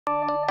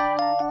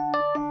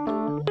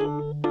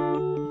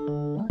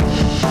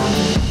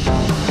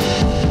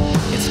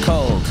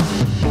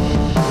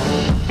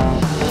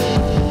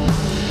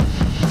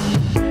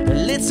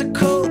It's a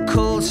cold,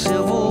 cold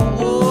civil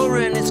war,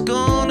 and it's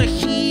gonna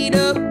heat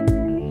up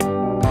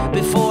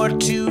before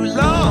too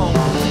long.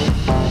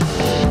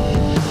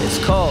 It's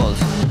called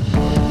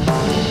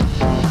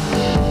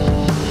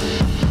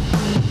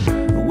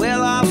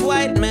well-off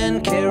white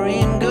men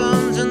carrying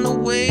guns, and the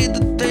way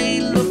that they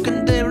look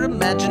and their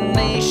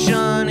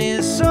imagination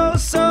is so,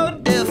 so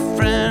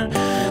different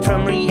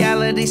from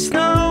reality.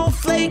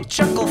 Snowflake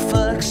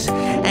chucklefucks.